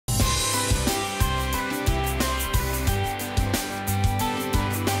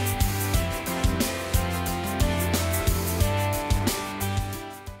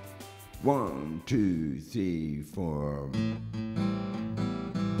1, 2, 3, 4.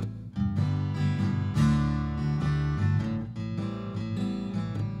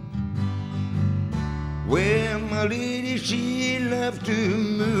 Well, my lady, she loves to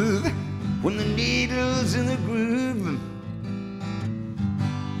move when the needle's in the groove.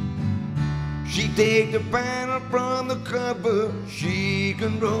 She take the panel from the cover. She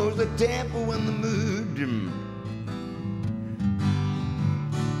controls the tempo and the mood.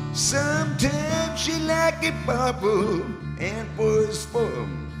 Sometimes she like it purple and was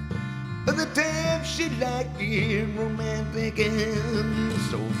fun. Other times she like it romantic and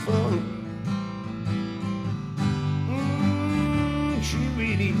so fun. She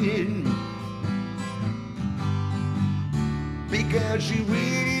really did, because she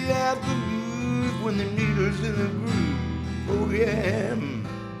really loved to move when the needle's in the groove. Oh yeah.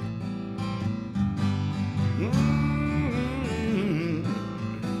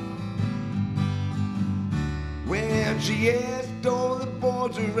 Well, she asked all the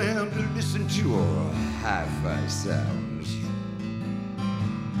boys around to listen to her hi-fi sounds.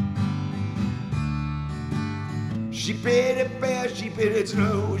 She played it fast, she played it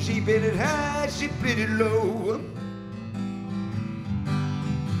slow, she played it high, she played it low.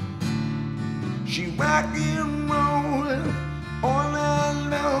 She rock and roll all night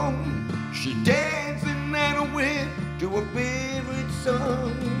long. She danced the night away to her favorite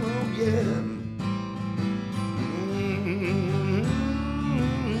song. Oh yeah.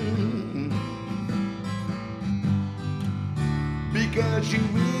 Because she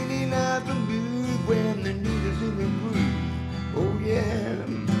really loved to move when the needle's in the groove. Oh yeah.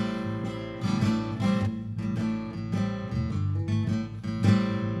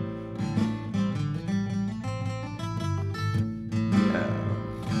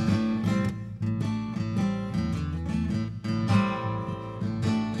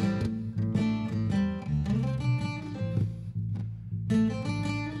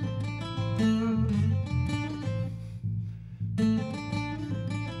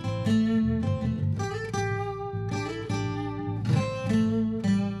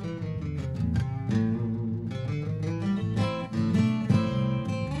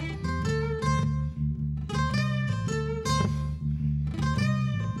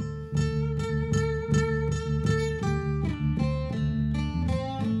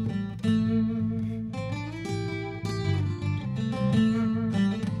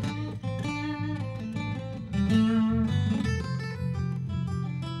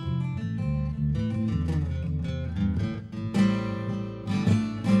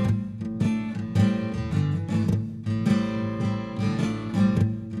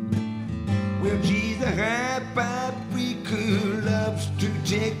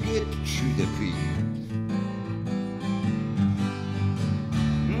 Take it to the beat.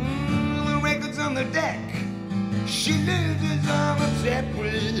 The record's on the deck. She loses all her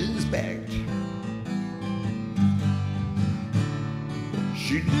self-respect.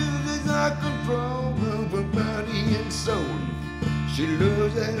 She loses all control of her body and soul. She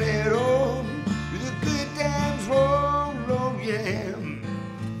loses it all. The good times roll, oh yeah.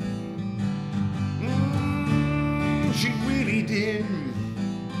 She really did.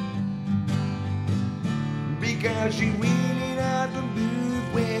 Because she really loved to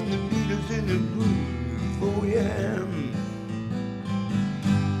move when the needle's in the groove. Oh yeah.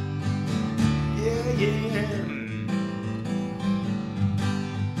 Yeah, yeah.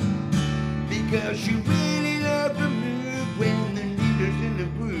 Because she really loved to move when the needle's in the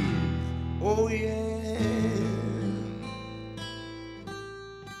groove. Oh yeah.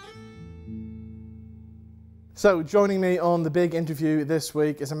 So, joining me on the big interview this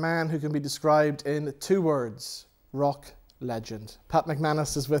week is a man who can be described in 2 words: rock legend. Pat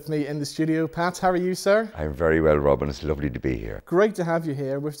McManus is with me in the studio. Pat, how are you, sir? I'm very well, Robin. It's lovely to be here. Great to have you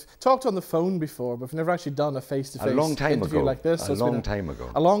here. We've talked on the phone before, but we've never actually done a face-to-face interview like this. A long time ago.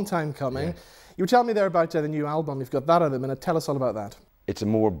 A long time coming. Yeah. You were telling me there about the new album. You've got that at the minute. Tell us all about that. It's a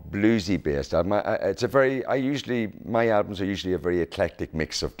more bluesy based album. My albums are usually a very eclectic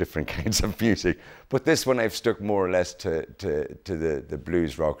mix of different kinds of music, but this one I've stuck more or less to the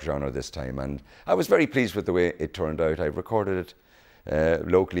blues rock genre this time, and I was very pleased with the way it turned out. I recorded it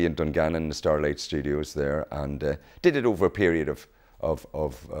locally in Dungannon, the Starlight Studios there, and did it over a period of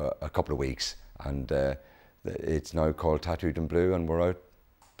a couple of weeks, and it's now called Tattooed in Blue, and we're out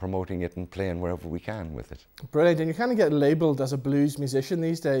promoting it and playing wherever we can with it. Brilliant. And you kind of get labelled as a blues musician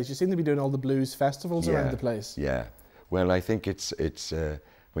these days. You seem to be doing all the blues festivals around the place. Yeah. Well, I think it's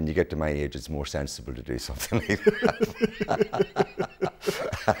when you get to my age, it's more sensible to do something like that.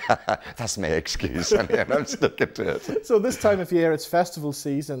 That's my excuse, and I'm sticking to it. So this time of year, it's festival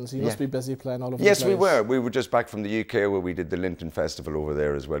season, so you must be busy playing all over the place. Yes, we were. We were just back from the UK where we did the Linton Festival over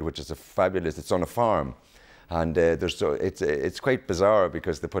there as well, which is a fabulous, it's on a farm. And it's quite bizarre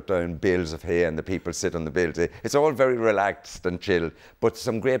because they put down bales of hay and the people sit on the bales. It's all very relaxed and chill, but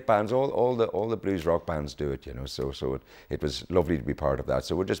some great bands, all the blues rock bands do it, you know. So it was lovely to be part of that.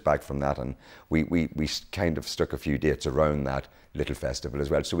 So we're just back from that, and we kind of stuck a few dates around that little festival as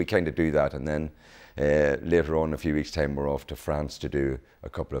well. So we kind of do that, and then later on, in a few weeks' time, we're off to France to do a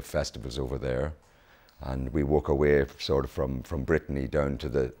couple of festivals over there. And we walk away sort of from Brittany down to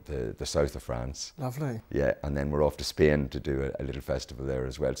the south of France. Lovely. Yeah, and then we're off to Spain to do a little festival there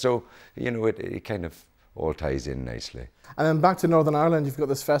as well. So, you know, it kind of all ties in nicely. And then back to Northern Ireland, you've got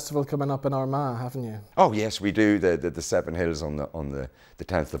this festival coming up in Armagh, haven't you? Oh yes, we do, the Seven Hills on the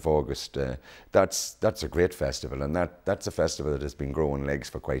 10th of August. That's a great festival, and that's a festival that has been growing legs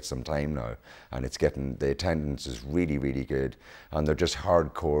for quite some time now, and it's getting, the attendance is really, really good, and they're just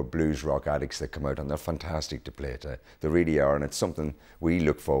hardcore blues rock addicts that come out, and they're fantastic to play to. They really are, and it's something we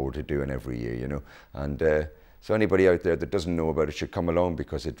look forward to doing every year, you know. And so anybody out there that doesn't know about it should come along,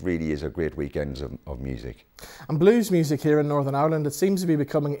 because it really is a great weekend of music. And blues music here in Northern Ireland, it seems to be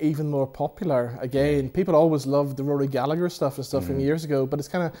becoming even more popular again. People always loved the Rory Gallagher stuff and stuff from years ago, but it's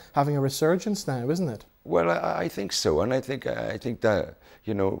kind of having a resurgence now, isn't it? Well, I think so, and I think that,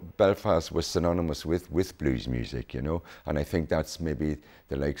 you know, Belfast was synonymous with blues music, you know, and I think that's maybe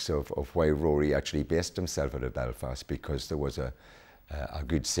the likes of why Rory actually based himself out of Belfast, because there was a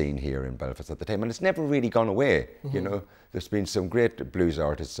good scene here in Belfast at the time, and it's never really gone away. You know, there's been some great blues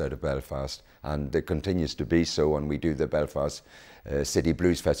artists out of Belfast, and it continues to be so. And we do the Belfast City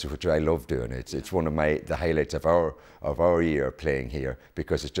Blues Festival, which I love doing. It's one of the highlights of our year playing here,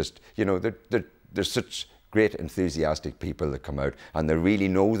 because it's just, you know, there's such great enthusiastic people that come out, and they really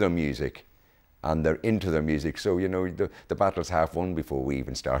know their music, and they're into their music. So, you know, the battle's half won before we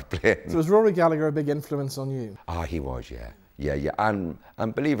even start playing. So was Rory Gallagher a big influence on you? Ah, he was, yeah. Yeah, and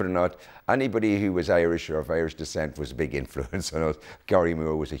believe it or not, anybody who was Irish or of Irish descent was a big influence on us. Gary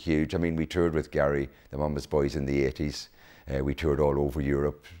Moore was a huge, I mean, we toured with Gary, the Mama's Boys, in the 80s. We toured all over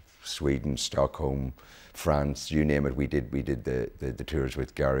Europe, Sweden, Stockholm, France, you name it, we did the tours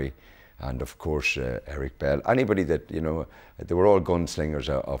with Gary. And of course, Eric Bell. Anybody that, you know, they were all gunslingers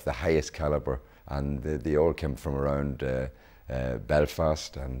of the highest calibre, and they all came from around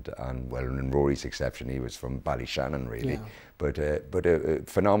Belfast, and well, in Rory's exception, he was from Ballyshannon, really. Yeah. But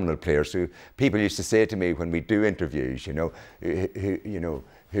phenomenal players. So people used to say to me when we do interviews, you know,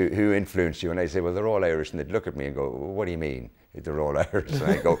 who influenced you? And I say, well, they're all Irish, and they'd look at me and go, well, what do you mean? They're all Irish. And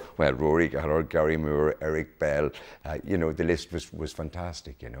I go, well, Rory Gallagher, Gary Moore, Eric Bell, you know, the list was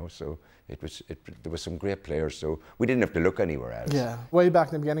fantastic, you know. So there was some great players, so we didn't have to look anywhere else. Yeah, way back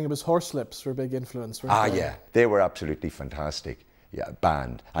in the beginning, it was Horselips were a big influence, weren't they? Yeah, they were absolutely fantastic. Yeah,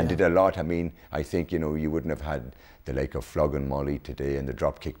 band, and did a lot. I mean, I think, you know, you wouldn't have had the like of Flog and Molly today and the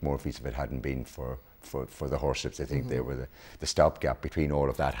Dropkick Murphys if it hadn't been for the Horselips. I think they were the stopgap between all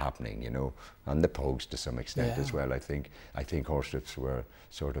of that happening, you know, and the Pogues to some extent as well. I think Horselips were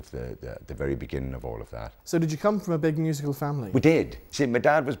sort of the very beginning of all of that. So did you come from a big musical family? We did. See, my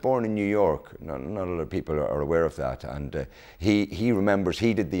dad was born in New York. Not a lot of people are aware of that, and he remembers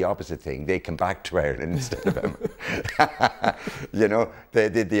he did the opposite thing. They came back to Ireland instead of him. You know, they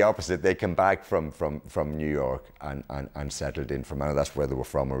did the opposite. They came back from New York and settled in from, and that's where they were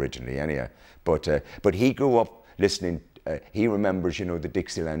from originally anyway. But he grew up listening. He remembers, you know, the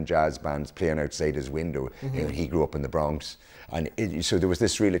Dixieland jazz bands playing outside his window. He grew up in the Bronx, and so there was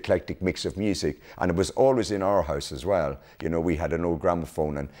this real eclectic mix of music, and it was always in our house as well. You know, we had an old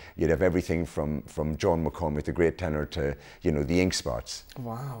gramophone, and you'd have everything from John McCormick, the great tenor, to, you know, the Ink Spots.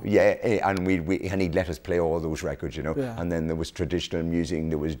 Wow. Yeah, and and he'd let us play all those records, you know. Yeah. And then there was traditional music,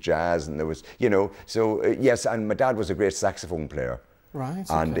 there was jazz, and there was, you know. So yes, and my dad was a great saxophone player. Right.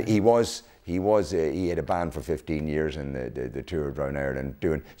 And he had a band for 15 years, and they toured around Ireland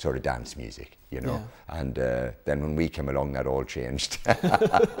doing sort of dance music, you know. Yeah. And then when we came along, that all changed.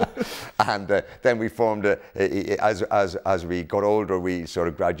 And then we formed as we got older, we sort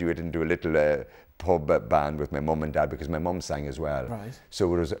of graduated into a little pub band with my mum and dad, because my mum sang as well. Right.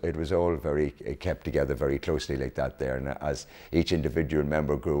 So it was all very kept together very closely like that there. And as each individual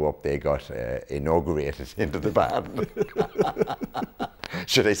member grew up, they got inaugurated into the band.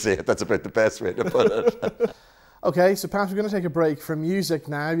 Should I say it? That's about the best way to put it. Okay, so Pat, we're going to take a break from music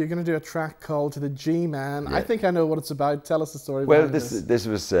now. You're going to do a track called "To the G-Man." Yeah. I think I know what it's about. Tell us the story. Well, behind this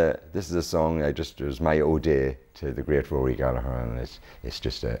is a song it was my ode to the great Rory Gallagher, and it's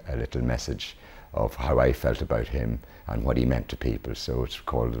just a little message of how I felt about him and what he meant to people. So it's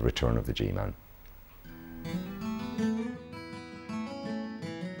called "The Return of the G-Man."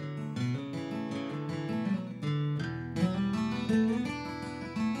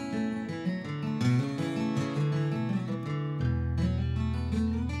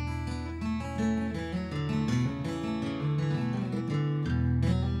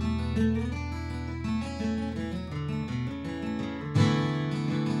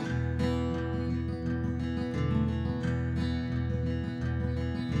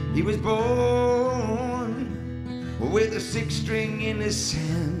 He was born with a six-string in his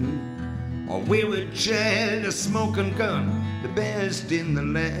hand, a wayward child, a smoking gun, the best in the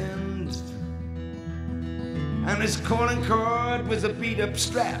land. And his calling card was a beat-up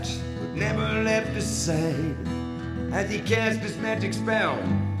Strat, but never left his side as he cast his magic spell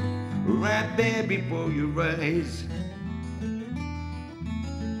right there before your eyes.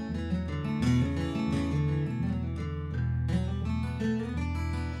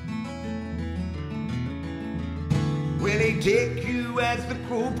 Well, he'd take you as the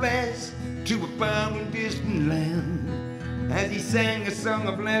crow flies to a far and distant land. As he sang a song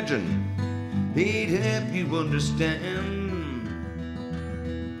of legend, he'd help you understand.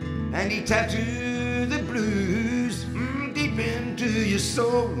 And he tattooed the blues deep into your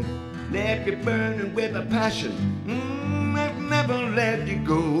soul, left you burning with a passion that never let you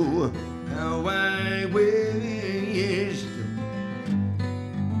go. How I wish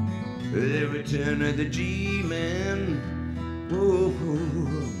the return of the G-Man. Oh,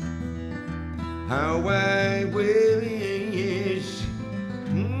 how I wish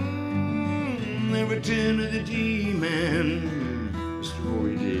the return of the G-Man. Mr.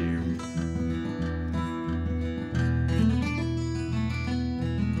 Rory J.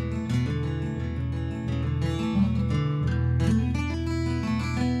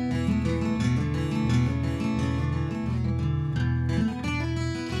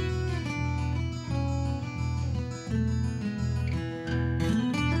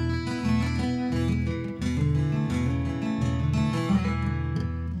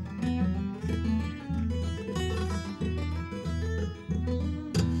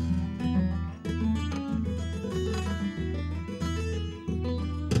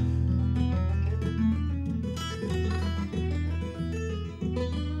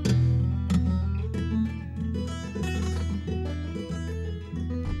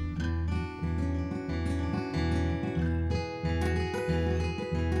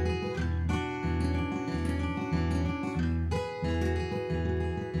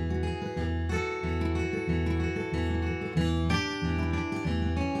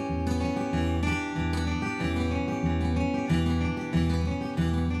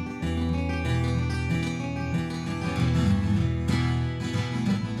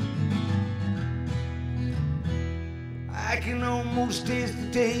 I can almost taste the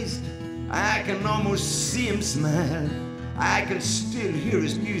taste, I can almost see him smile, I can still hear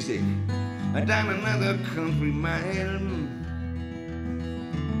his music down another country mile.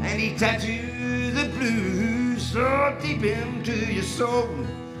 And he tattooed the blues so deep into your soul,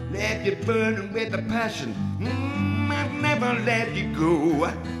 left you burning with a passion I've never let you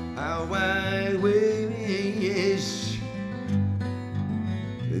go. How I wish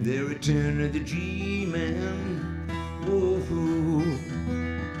the return of the G-Man. Oh,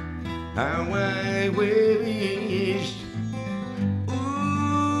 how I wish,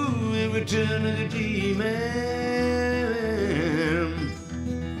 ooh, the return of the G-Man.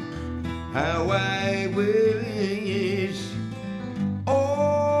 How I wish,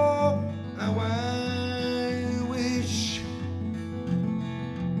 oh, how I wish.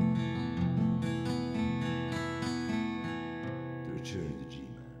 The return of the G-Man.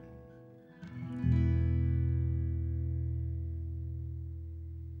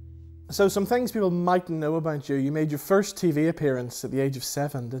 So some things people mightn't know about you. You made your first TV appearance at the age of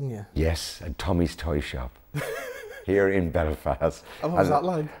 7, didn't you? Yes, at Tommy's Toy Shop here in Belfast. Oh, what was that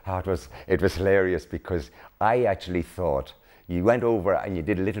like? It was hilarious because I actually thought you went over and you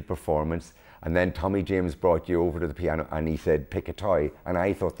did a little performance And then Tommy James brought you over to the piano and he said, pick a toy. And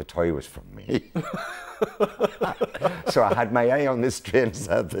I thought the toy was from me. So I had my eye on this train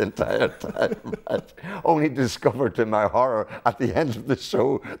set the entire time. And only discovered to my horror at the end of the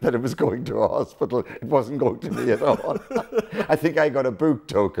show that it was going to a hospital. It wasn't going to me at all. I think I got a book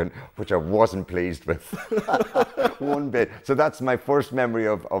token, which I wasn't pleased with. One bit. So that's my first memory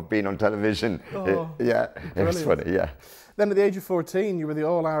of being on television. Yeah, it was funny, yeah. Then at the age of 14, you were the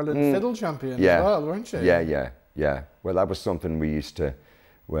All-Ireland fiddle champion as well, weren't you? Yeah. Well, that was something we used to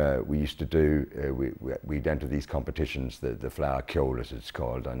do. We'd enter these competitions, the Flower Ceol as it's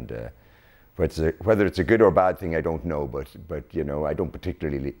called, and whether it's a good or bad thing, I don't know, but you know, I don't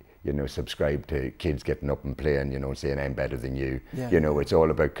particularly subscribe to kids getting up and playing, saying I'm better than you. It's all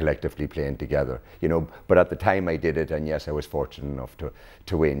about collectively playing together, but at the time I did it, and yes, I was fortunate enough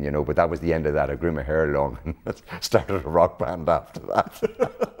to win, but that was the end of that. I grew my hair long and started a rock band after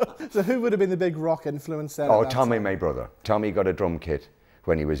that. So who would have been the big rock influence then? Oh, Tommy, my brother. Tommy got a drum kit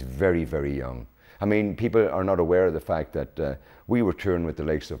when he was very, very young. I mean, people are not aware of the fact that we were touring with the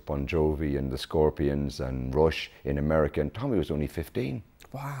likes of Bon Jovi and the Scorpions and Rush in America, and Tommy was only 15.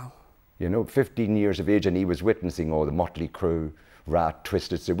 Wow. 15 years of age, and he was witnessing all the Motley Crew, Rat,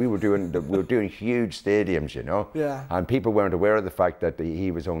 Twisted. So we were doing huge stadiums, Yeah. And people weren't aware of the fact that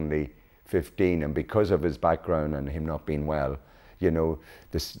he was only 15, and because of his background and him not being well,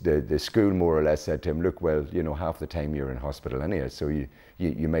 the school more or less said to him, look, well, half the time you're in hospital anyway, so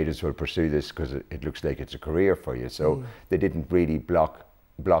you might as well pursue this because it looks like it's a career for you. So they didn't really block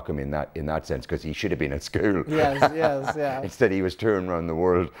him in that sense, because he should have been at school. Yes. Instead he was touring around the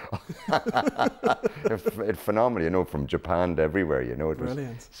world. It's phenomenal, from Japan to everywhere, it was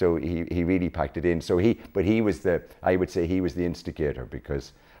brilliant. So he really packed it in. So he was I would say he was the instigator,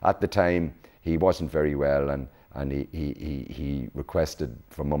 because at the time he wasn't very well, and he requested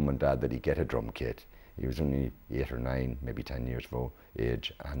from mum and dad that he get a drum kit. He was only 8 or 9, maybe 10 years of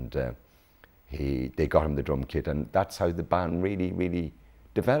age, and they got him the drum kit, and that's how the band really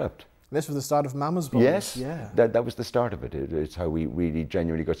developed. This was the start of Mama's Boys. Yes, yeah. That was the start of it. It's how we really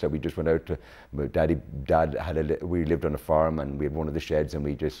genuinely got started. We just went out to, Dad we lived on a farm, and we had one of the sheds, and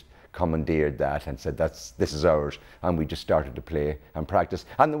we just commandeered that and said, this is ours, and we just started to play and practice.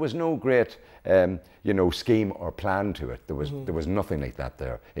 And there was no great scheme or plan to it. There was nothing like that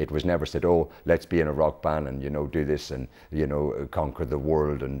there. It was never said, oh, let's be in a rock band and do this and conquer the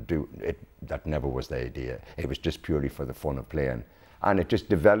world and do it. That never was the idea. It was just purely for the fun of playing, and it just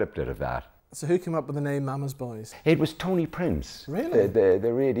developed out of that. So who came up with the name Mama's Boys? It was Tony Prince, really,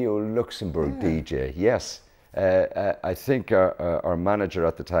 the Radio Luxembourg DJ. Yes. I think our manager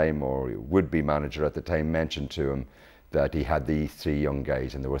at the time, or would-be manager at the time, mentioned to him that he had these 3 young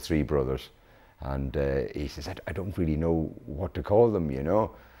guys, and there were 3 brothers, and he says, I don't really know what to call them,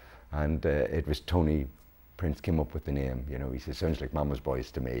 and it was Tony Prince came up with the name. He says, sounds like Mama's Boys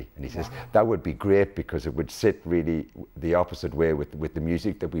to me, and he says that would be great, because it would sit really the opposite way with the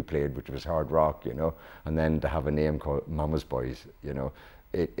music that we played, which was hard rock, and then to have a name called Mama's Boys,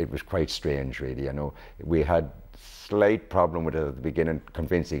 It was quite strange, really. We had slight problem with it at the beginning,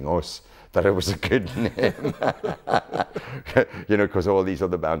 convincing us that it was a good name. Because all these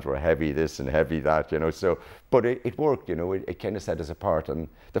other bands were heavy this and heavy that, So, but it worked, It kind of set us apart. And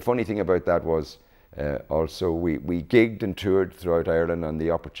the funny thing about that was, also we gigged and toured throughout Ireland, and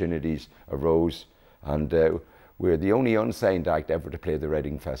the opportunities arose, and we're the only unsigned act ever to play the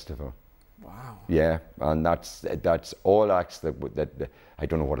Reading Festival. Wow. Yeah, and that's all acts that I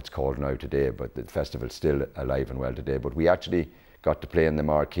don't know what it's called now today, but the festival's still alive and well today. But we actually got to play in the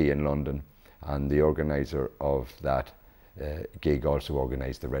Marquee in London, and the organiser of that gig also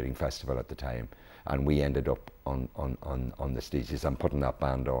organised the Reading Festival at the time, and we ended up on the stages and putting that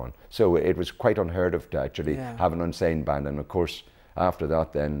band on. So it was quite unheard of to actually have an unsigned band, and of course after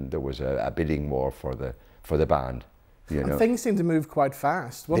that then there was a bidding war for the band. And things seem to move quite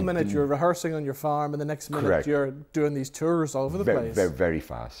fast. One minute you're rehearsing on your farm, and the next minute you're doing these tours all over the place. Very, very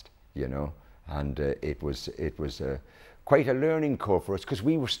fast, and it was quite a learning curve for us, because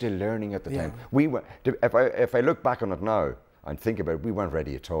we were still learning at the time. We were, if I look back on it now and think about it, we weren't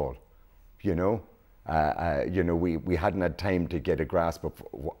ready at all, we hadn't had time to get a grasp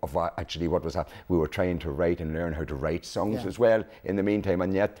of actually what was happening. We were trying to write and learn how to write songs as well in the meantime,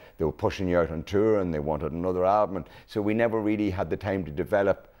 and yet they were pushing you out on tour and they wanted another album, and so we never really had the time to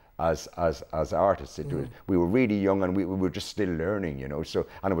develop as artists. We were really young and we were just still learning, you know. So,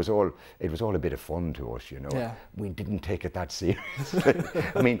 and it was all a bit of fun to us, you know. Yeah. We didn't take it that seriously.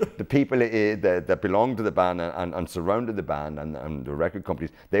 I mean, the people that belonged to the band and surrounded the band and the record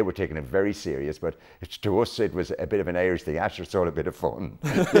companies, they were taking it very serious. But to us, it was a bit of an Irish thing. Actually, it's all a bit of fun.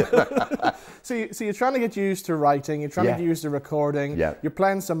 So you're trying to get used to writing. You're trying to get used to recording. Yeah. You're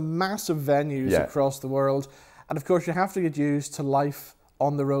playing some massive venues across the world. And of course, you have to get used to life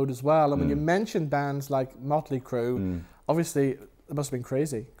on the road as well. And when you mention bands like Motley Crue, obviously it must have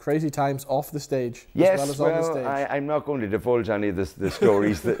been crazy times off the stage as well as on the stage. I'm not going to divulge any of the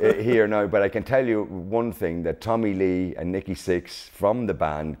stories here now, but I can tell you one thing, that Tommy Lee and Nicky Six from the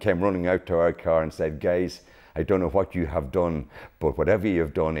band came running out to our car and said, guys, I don't know what you have done, but whatever you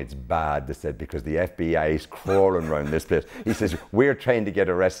have done, it's bad. They said, because the FBI is crawling around this place. He says, we're trying to get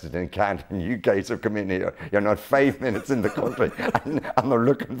arrested and can't, and you guys have come in here. You're not 5 minutes in the country, and they're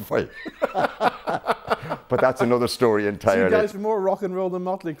looking for you. But that's another story entirely. So you guys were more rock and roll than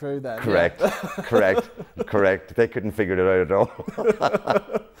Motley Crue then? Correct. They couldn't figure it out at all.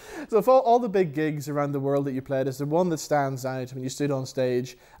 So of all the big gigs around the world that you played, is there one that stands out when you stood on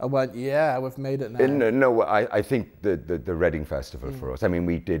stage and went, yeah, we've made it now? No, I think the Reading Festival for us. I mean,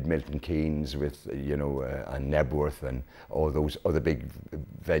 we did Milton Keynes with, you know, and Nebworth and all those other big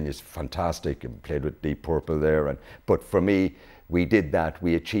venues, fantastic, and played with Deep Purple there. But for me, we did that,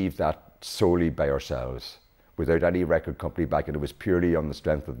 we achieved that solely by ourselves, without any record company back, and it was purely on the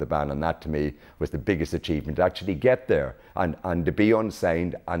strength of the band, and that to me was the biggest achievement, to actually get there and to be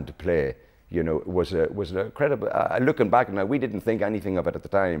unsigned and to play, you know, was an incredible, looking back now, we didn't think anything of it at the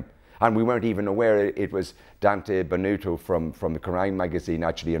time, and we weren't even aware. It was Dante Benuto from the Kerrang magazine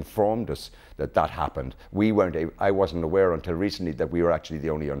actually informed us that happened. I wasn't aware until recently that we were actually the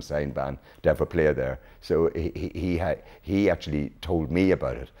only unsigned band to ever play there. So he actually told me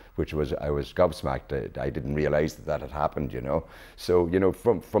about it, which was, I was gobsmacked. I didn't realize that had happened, you know. So, you know,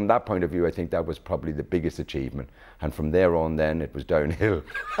 from that point of view, I think that was probably the biggest achievement. And from there on then, it was downhill.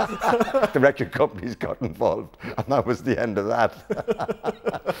 The record companies got involved, and that was the end of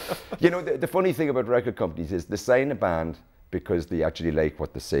that. You know, the funny thing about record companies is they sign a band because they actually like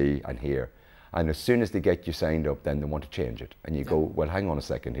what they see and hear. And as soon as they get you signed up, then they want to change it. And you go, well, hang on a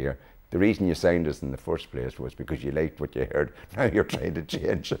second here. The reason you signed us in the first place was because you liked what you heard. Now you're trying to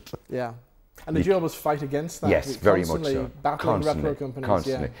change it. Yeah. And did you always fight against that? Yes, very much so. Battling record companies.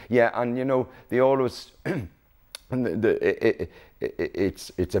 Constantly. Yeah, and you know, they always,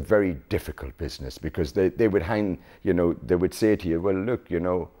 it's a very difficult business, because they would hang, you know, they would say to you, well, look, you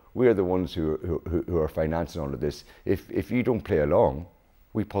know, we're the ones who are financing all of this. If you don't play along,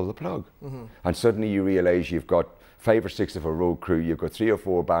 we pull the plug. And suddenly you realise you've got 5 or 6 of a road crew, you've got 3 or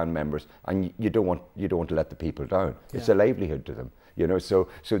 4 band members, and you don't want to let the people down. It's a livelihood to them, you know. So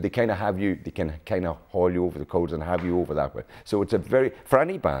they kind of have you, they can kind of haul you over the coals and have you over that way. So it's for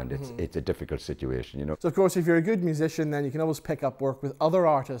any band, it's a difficult situation, you know. So of course, if you're a good musician, then you can always pick up work with other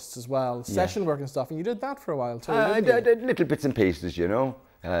artists as well, session work and stuff. And you did that for a while too. I did little bits and pieces, you know.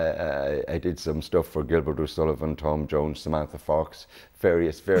 I did some stuff for Gilbert O'Sullivan, Tom Jones, Samantha Fox,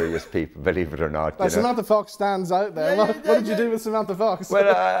 various people, believe it or not. Now, Samantha Fox stands out there. What did you do with Samantha Fox?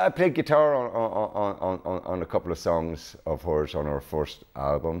 Well, I played guitar on a couple of songs of hers on her first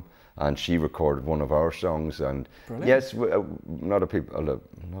album, and she recorded one of our songs. And brilliant. Yes, not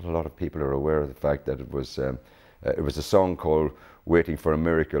a lot of people are aware of the fact that it was a song called "Waiting for a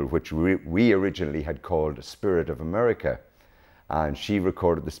Miracle," which we originally had called "Spirit of America." And she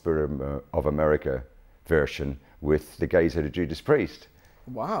recorded the Spirit of America version with the guys at Judas Priest.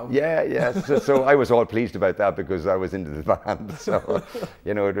 Wow. Yeah. So I was all pleased about that, because I was into the band. So,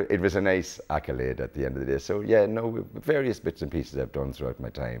 you know, it was a nice accolade at the end of the day. So yeah, no, various bits and pieces I've done throughout my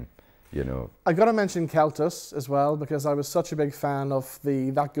time, you know. I got to mention Celtus as well, because I was such a big fan of the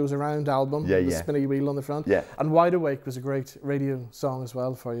That Goes Around album, the spinny wheel on the front. Yeah. And Wide Awake was a great radio song as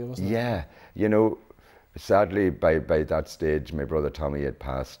well for you, wasn't it? Yeah, you know, sadly, by that stage, my brother Tommy had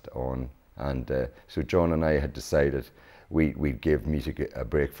passed on, and so John and I had decided we'd give music a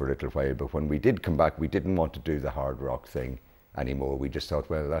break for a little while. But when we did come back, we didn't want to do the hard rock thing anymore. We just thought,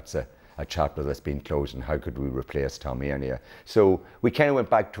 well, that's a chapter that's been closed, and how could we replace Tommy anyhow? So we kind of went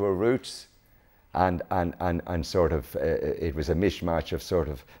back to our roots, and sort of it was a mishmash of sort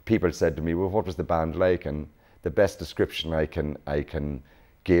of, people said to me, well, what was the band like? And the best description I can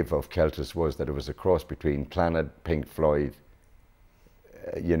give of Celtus was that it was a cross between Planet, Pink Floyd,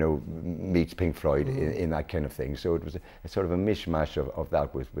 you know, meets Pink Floyd in that kind of thing. So it was a sort of a mishmash of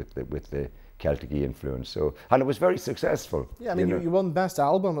that with the Celtic-y influence. So, and it was very successful. Yeah, I mean, you won Best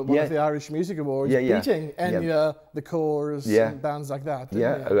Album at one of the Irish Music Awards, beating Enya, The Corrs, and bands like that.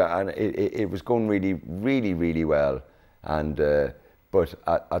 And it was going really, really, really well. And but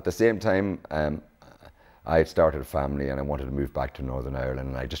at the same time, I had started a family and I wanted to move back to Northern Ireland,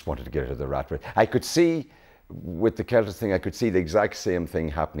 and I just wanted to get out of the rat race. I could see, with the Celtic thing, I could see the exact same thing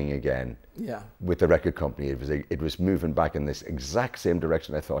happening again. Yeah. With the record company, it was moving back in this exact same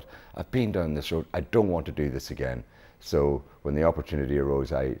direction. I thought, I've been down this road. I don't want to do this again. So when the opportunity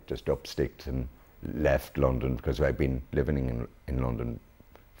arose, I just upsticked and left London, because I'd been living in London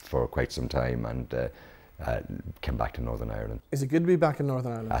for quite some time, and came back to Northern Ireland. Is it good to be back in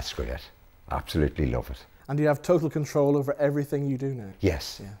Northern Ireland? That's great. Absolutely love it. And do you have total control over everything you do now?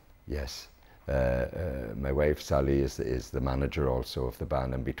 Yes. Yes. My wife Sally is the manager also of the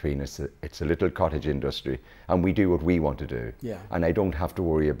band, and between us it's a little cottage industry, and we do what we want to do. Yeah. And I don't have to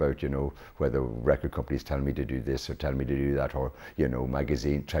worry about, you know, whether record companies tell me to do this or tell me to do that, or, you know,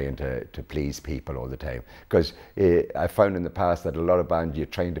 magazine trying to please people all the time. Because I found in the past that a lot of bands, you're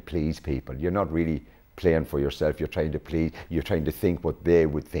trying to please people. You're not really playing for yourself. You're trying to please, you're trying to think what they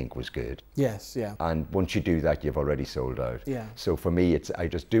would think was good. Yes, yeah. And once you do that, you've already sold out. Yeah. So for me, I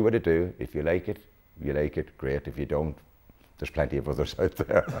just do what I do. If you like it, great. If you don't, there's plenty of others out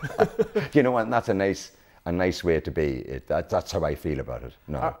there. You know, and that's a nice way to be. That's how I feel about it.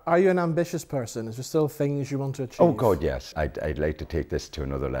 No. Are you an ambitious person? Is there still things you want to achieve? Oh God, yes. I'd like to take this to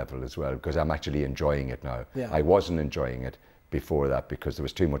another level as well, because I'm actually enjoying it now. Yeah. I wasn't enjoying it before that because there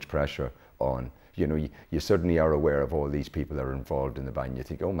was too much pressure on. You know, you suddenly are aware of all these people that are involved in the band. You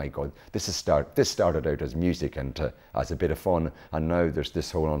think, oh my God, this started out as music and as a bit of fun, and now there's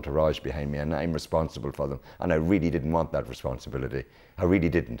this whole entourage behind me, and I'm responsible for them. And I really didn't want that responsibility. I really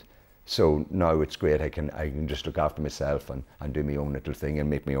didn't. So now it's great. I can just look after myself and do my own little thing and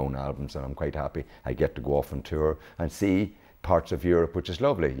make my own albums, and I'm quite happy. I get to go off on tour and see parts of Europe, which is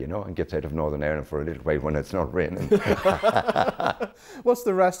lovely, you know, and gets out of Northern Ireland for a little while when it's not raining. What's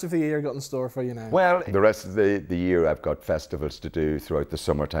the rest of the year got in store for you now? Well, the rest of the year I've got festivals to do throughout the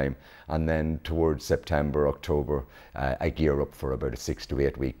summertime, and then towards September, October, I gear up for about a 6 to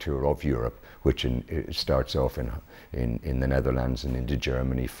 8 week tour of Europe, which it starts off in the Netherlands and into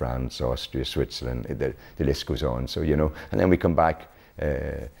Germany, France, Austria, Switzerland. The list goes on. So, you know, and then we come back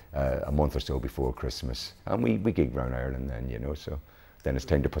a month or so before Christmas, and we gig around Ireland then, you know, so then it's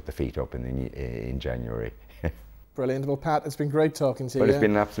time to put the feet up in January. Brilliant. Well, Pat, it's been great talking to you. Well, it's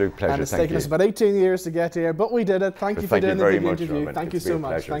been an absolute pleasure. And it's taken us about 18 years to get here, but we did it. Thank you for doing the big interview. Roman. Thank you so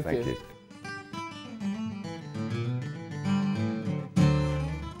much. Thank you.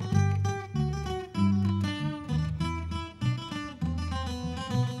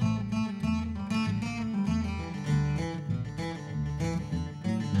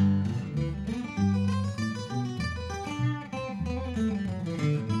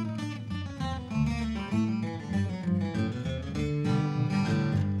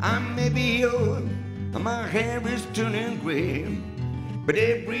 I may be old, my hair is turning gray, but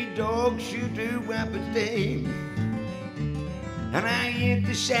every dog should do up a day. And I ain't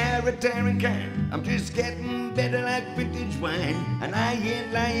the shy-retiring kind, I'm just getting better like vintage wine. And I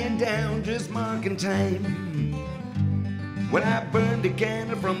ain't lying down, just marking time. Well, I burned a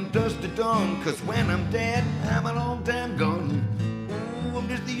candle from dusk to dawn, 'cause when I'm dead, I'm a long time gone. Oh, I'm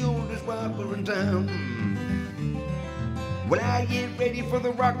just the oldest rocker in town. Well, I ain't ready for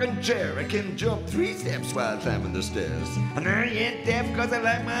the rocking chair. I can jump 3 steps while climbing the stairs. And I ain't deaf 'cause I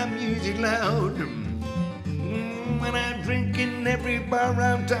like my music loud. When I'm drinking every bar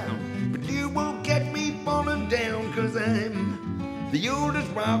around town. But you won't get me falling down, 'cause I'm the oldest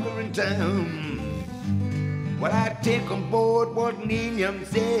rocker in town. Well, I take on board what Neil Young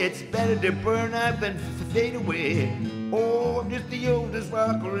said. It's better to burn out than fade away. Oh, I'm just the oldest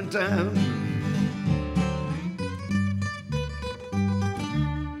rocker in town.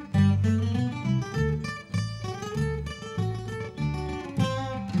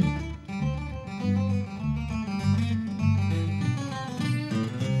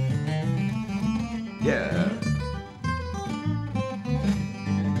 Yeah.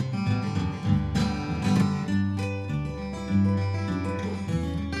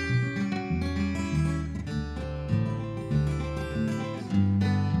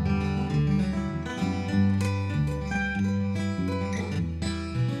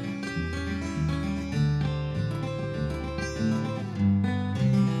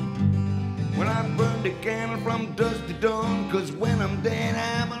 Well, I burned a candle from dusk to dawn, 'cause when I'm dead,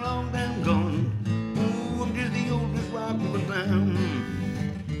 I'm a long time gone. Ooh, I'm just the oldest rocker in town.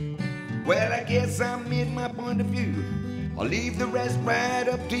 Well, I guess I made my point of view I'll leave the rest right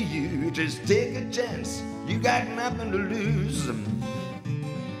up to you. Just take a chance, you got nothing to lose.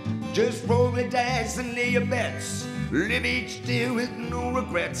 Just roll the dice and lay your bets. Live each day with no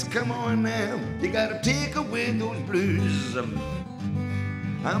regrets. Come on now, you gotta take away those blues.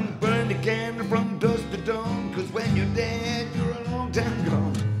 I'm burning the candle from dusk to dawn, 'cause when you're dead, you're a long time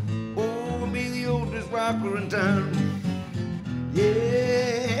gone. Oh, be the oldest rocker in town.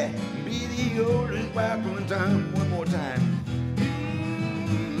 Yeah, be the oldest rocker in town.